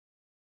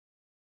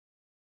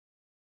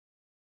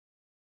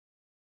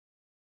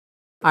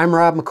I'm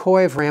Rob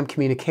McCoy of RAM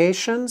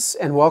Communications,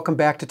 and welcome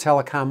back to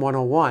Telecom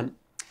 101.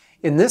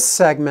 In this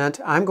segment,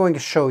 I'm going to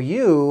show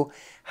you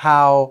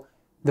how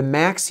the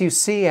maX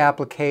UC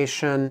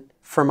application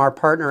from our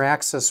partner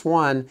Access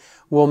One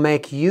will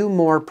make you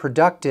more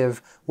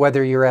productive,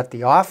 whether you're at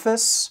the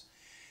office,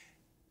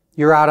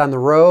 you're out on the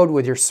road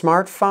with your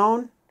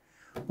smartphone,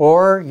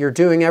 or you're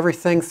doing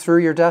everything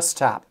through your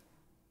desktop.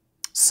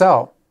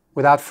 So,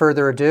 without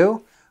further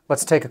ado,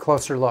 let's take a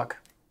closer look.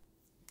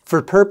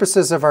 For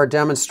purposes of our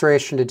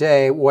demonstration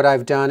today, what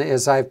I've done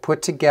is I've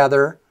put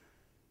together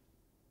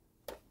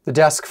the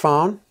desk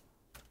phone.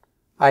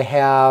 I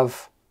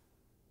have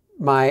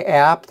my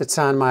app that's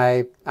on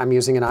I'm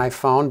using an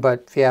iPhone,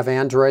 but if you have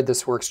Android,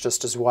 this works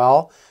just as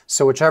well.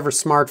 So whichever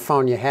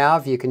smartphone you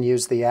have, you can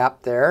use the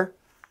app there.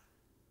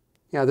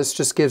 This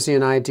just gives you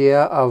an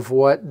idea of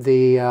what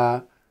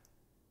the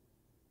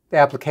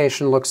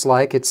application looks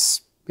like.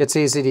 It's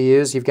easy to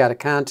use. You've got a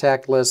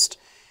contact list.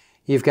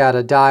 You've got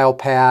a dial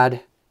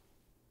pad.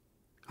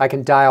 I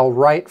can dial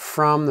right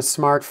from the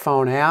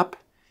smartphone app,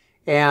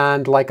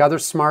 and like other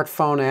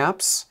smartphone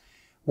apps,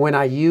 when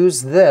I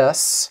use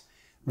this,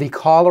 the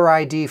caller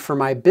ID for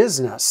my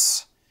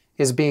business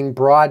is being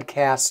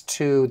broadcast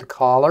to the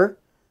caller,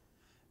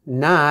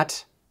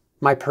 not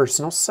my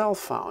personal cell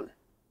phone,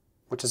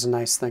 which is a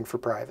nice thing for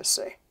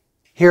privacy.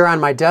 Here on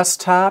my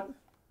desktop,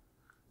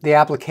 the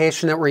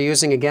application that we're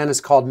using again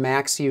is called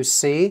maX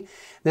UC.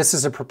 This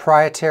is a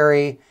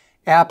proprietary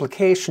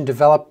application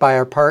developed by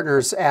our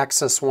partners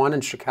Access One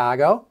in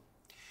Chicago,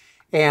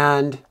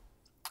 and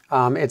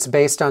it's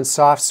based on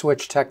soft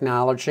switch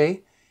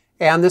technology,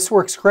 and this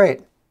works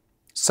great.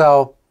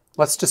 So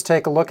let's just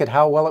take a look at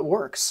how well it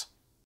works.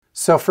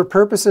 So for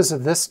purposes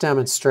of this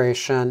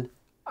demonstration,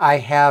 I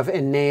have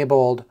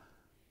enabled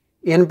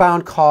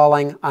inbound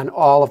calling on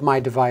all of my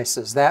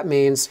devices. That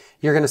means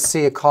you're going to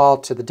see a call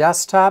to the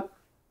desktop,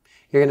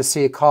 you're going to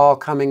see a call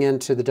coming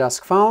into the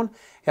desk phone,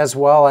 as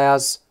well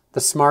as the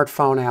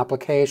smartphone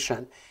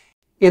application.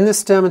 In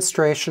this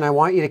demonstration, I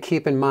want you to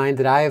keep in mind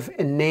that I have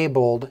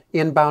enabled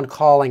inbound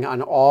calling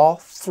on all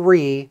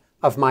three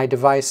of my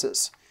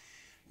devices.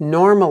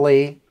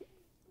 Normally,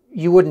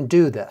 you wouldn't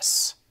do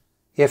this.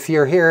 If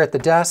you're here at the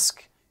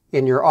desk,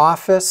 in your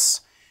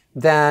office,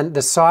 then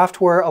the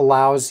software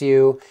allows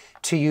you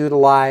to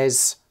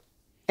utilize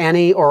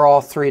any or all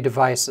three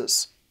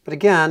devices. But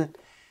again,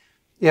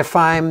 if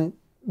I'm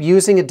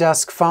using a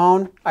desk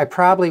phone, I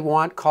probably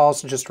want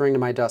calls to just ring to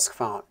my desk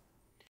phone.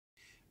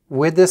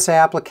 With this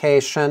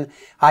application,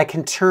 I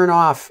can turn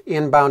off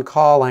inbound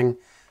calling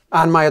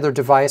on my other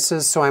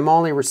devices, so I'm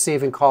only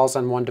receiving calls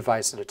on one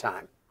device at a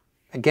time.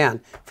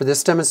 Again, for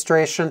this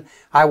demonstration,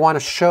 I want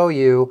to show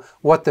you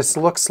what this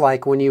looks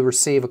like when you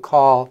receive a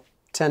call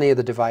to any of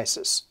the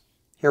devices.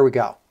 Here we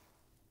go.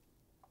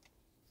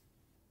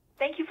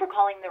 Thank you for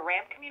calling the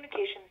RAM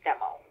Communications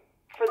demo.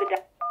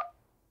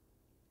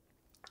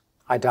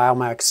 I dial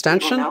my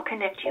extension. We will now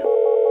connect you.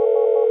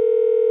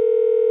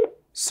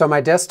 So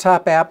my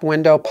desktop app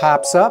window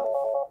pops up.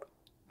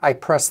 I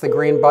press the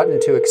green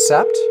button to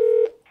accept,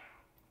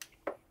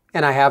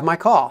 and I have my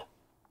call.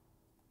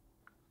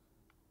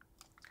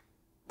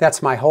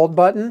 That's my hold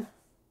button.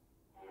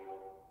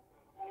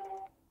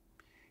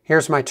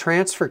 Here's my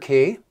transfer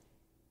key.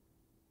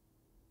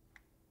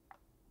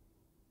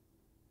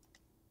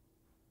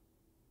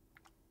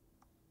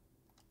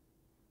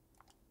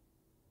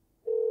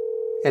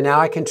 And now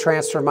I can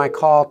transfer my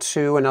call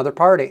to another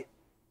party.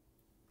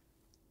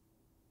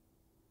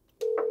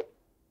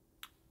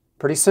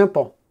 Pretty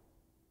simple.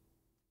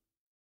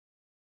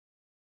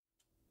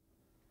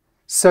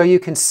 So you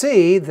can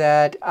see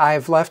that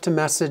I've left a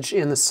message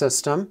in the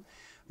system.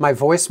 My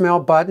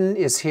voicemail button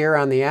is here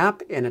on the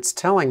app, and it's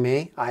telling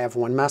me I have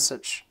one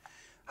message.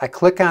 I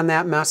click on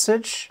that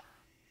message.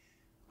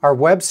 Our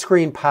web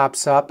screen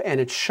pops up,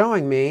 and it's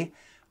showing me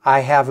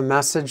I have a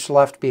message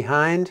left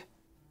behind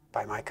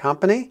by my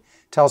company.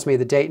 It tells me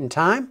the date and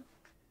time.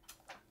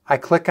 I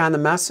click on the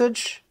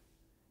message,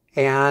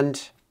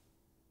 and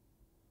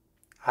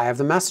I have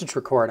the message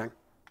recording.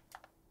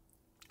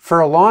 For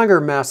a longer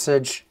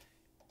message,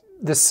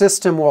 the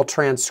system will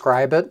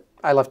transcribe it.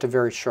 I left a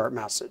very short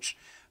message.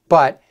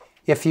 But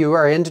if you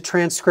are into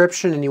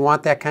transcription and you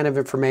want that kind of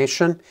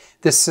information,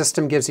 this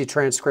system gives you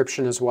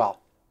transcription as well.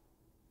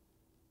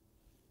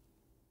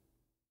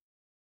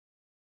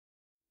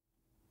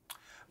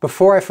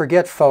 Before I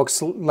forget,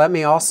 folks, let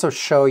me also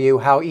show you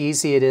how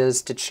easy it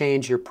is to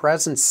change your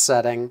presence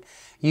setting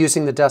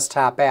using the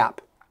desktop app.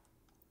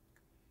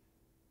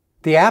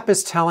 The app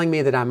is telling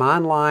me that I'm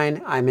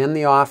online, I'm in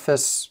the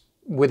office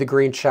with a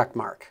green check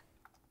mark.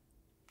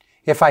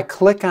 If I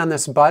click on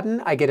this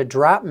button, I get a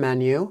drop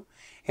menu,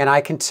 and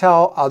I can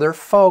tell other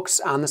folks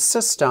on the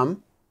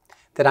system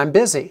that I'm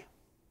busy.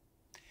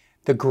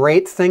 The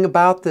great thing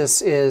about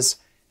this is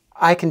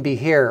I can be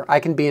here, I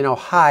can be in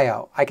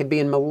Ohio, I could be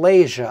in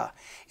Malaysia.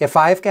 If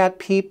I've got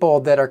people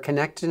that are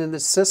connected to the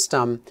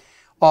system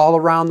all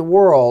around the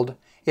world,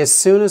 as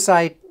soon as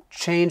I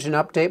change and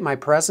update my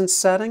presence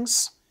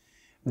settings,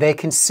 they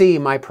can see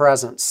my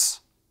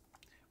presence.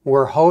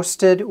 We're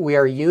hosted, we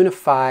are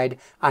unified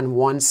on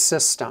one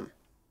system.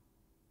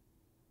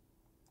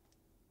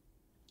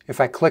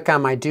 If I click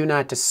on my Do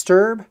Not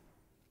Disturb,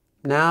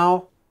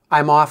 now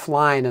I'm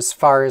offline as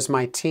far as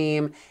my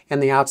team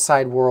and the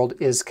outside world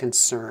is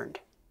concerned.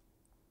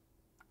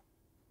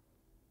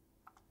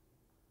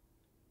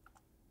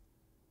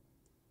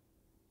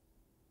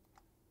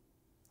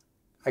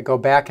 I go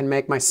back and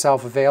make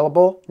myself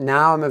available.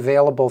 Now I'm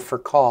available for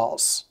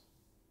calls.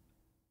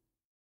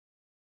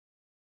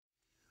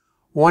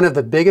 One of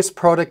the biggest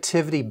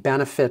productivity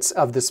benefits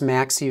of this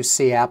maX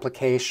UC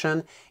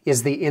application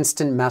is the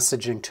instant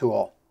messaging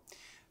tool.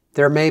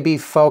 There may be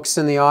folks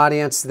in the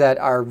audience that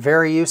are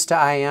very used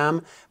to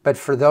IM, but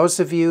for those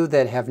of you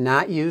that have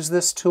not used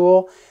this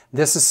tool,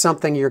 this is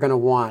something you're going to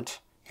want,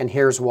 and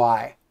here's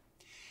why.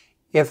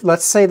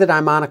 Let's say that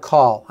I'm on a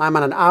call, I'm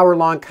on an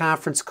hour-long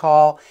conference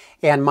call,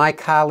 and my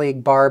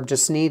colleague Barb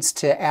just needs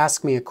to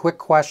ask me a quick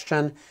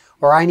question,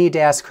 or I need to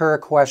ask her a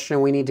question,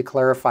 we need to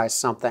clarify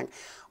something.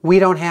 We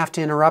don't have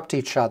to interrupt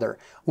each other.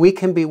 We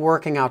can be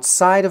working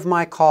outside of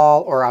my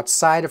call or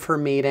outside of her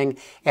meeting,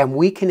 and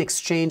we can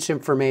exchange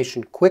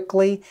information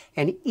quickly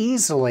and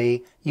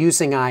easily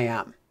using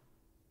IM.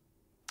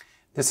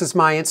 This is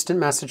my instant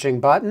messaging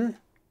button.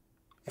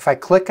 If I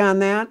click on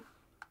that,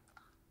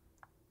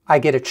 I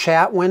get a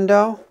chat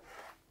window.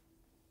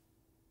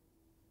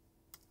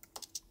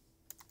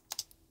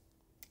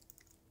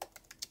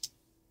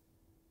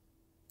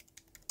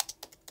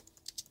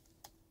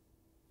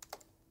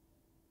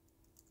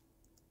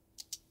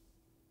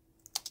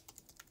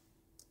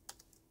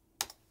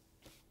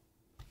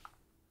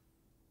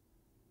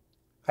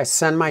 I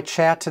send my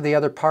chat to the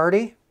other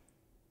party,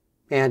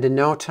 and in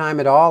no time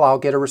at all, I'll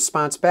get a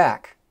response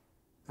back.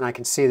 And I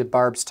can see that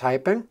Barb's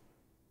typing.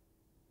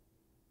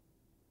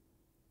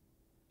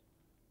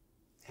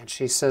 And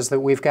she says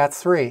that we've got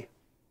 3.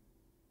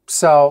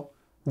 So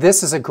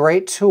this is a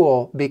great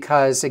tool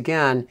because,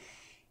 again,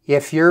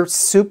 if you're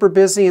super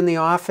busy in the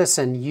office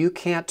and you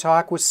can't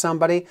talk with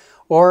somebody,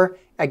 or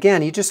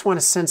again, you just want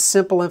to send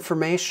simple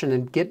information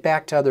and get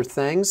back to other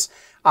things,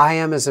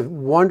 IM is a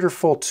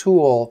wonderful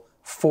tool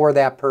for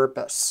that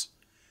purpose.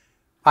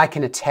 I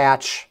can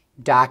attach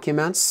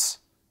documents,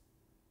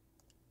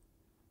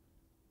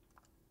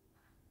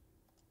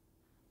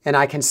 and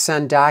I can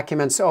send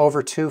documents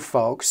over to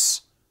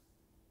folks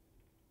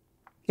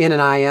in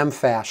an IM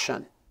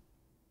fashion.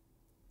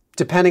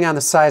 Depending on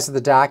the size of the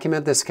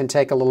document, this can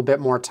take a little bit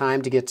more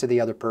time to get to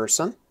the other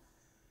person.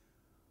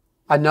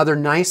 Another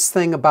nice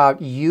thing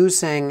about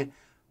using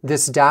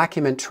this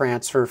document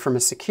transfer from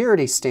a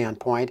security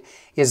standpoint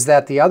is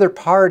that the other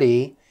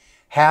party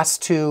has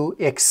to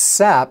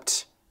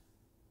accept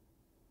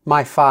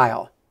my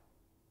file.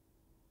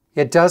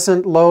 It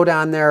doesn't load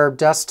on their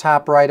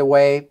desktop right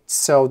away,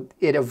 so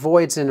it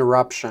avoids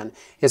interruption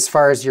as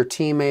far as your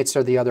teammates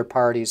or the other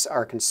parties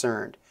are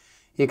concerned.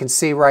 You can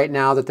see right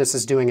now that this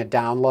is doing a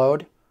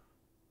download,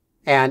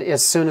 and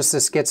as soon as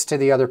this gets to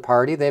the other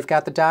party, they've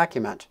got the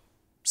document.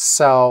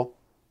 So,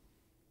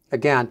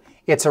 again,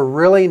 it's a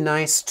really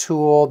nice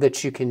tool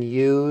that you can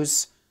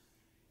use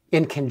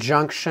in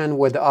conjunction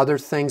with other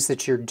things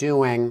that you're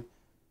doing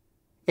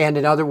and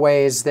in other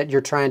ways that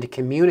you're trying to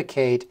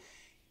communicate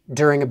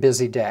during a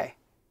busy day.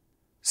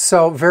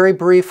 So very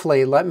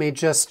briefly, let me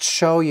just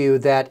show you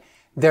that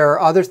there are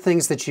other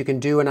things that you can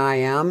do in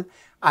IM.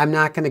 I'm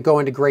not going to go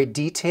into great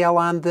detail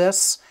on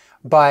this,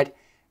 but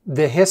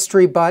the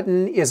history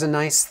button is a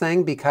nice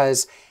thing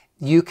because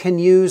you can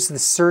use the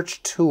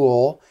search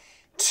tool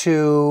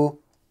to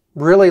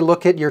really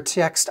look at your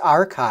text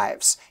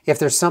archives. If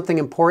there's something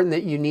important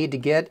that you need to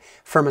get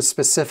from a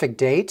specific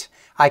date,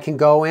 I can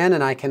go in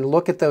and I can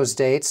look at those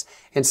dates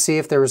and see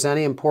if there was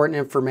any important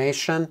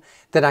information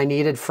that I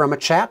needed from a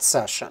chat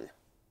session.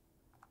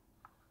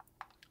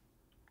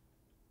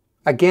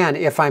 Again,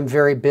 if I'm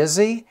very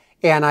busy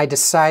and I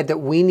decide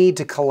that we need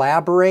to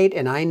collaborate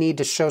and I need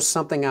to show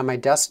something on my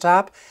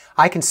desktop,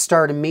 I can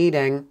start a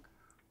meeting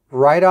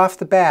right off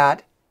the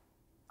bat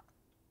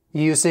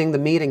using the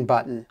meeting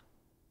button.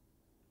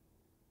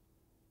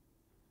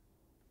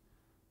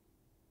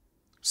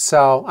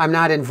 So I'm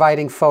not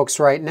inviting folks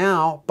right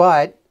now,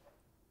 but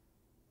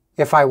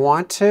if I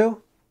want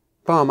to,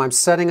 boom, I'm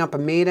setting up a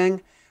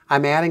meeting,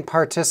 I'm adding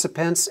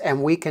participants,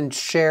 and we can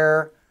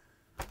share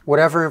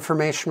whatever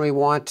information we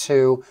want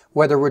to,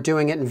 whether we're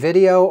doing it in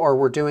video or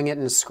we're doing it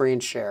in a screen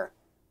share.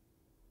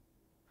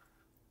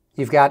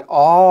 You've got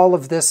all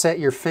of this at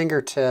your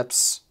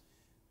fingertips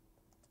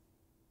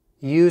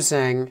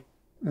using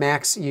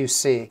maX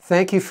UC.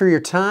 Thank you for your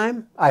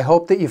time. I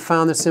hope that you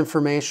found this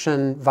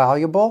information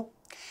valuable.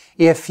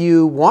 If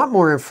you want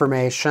more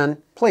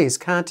information, please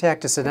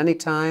contact us at any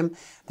time.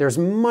 There's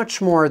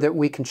much more that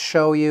we can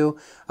show you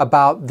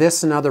about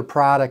this and other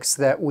products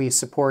that we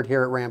support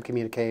here at RAM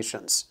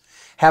Communications.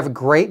 Have a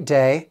great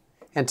day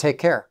and take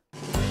care.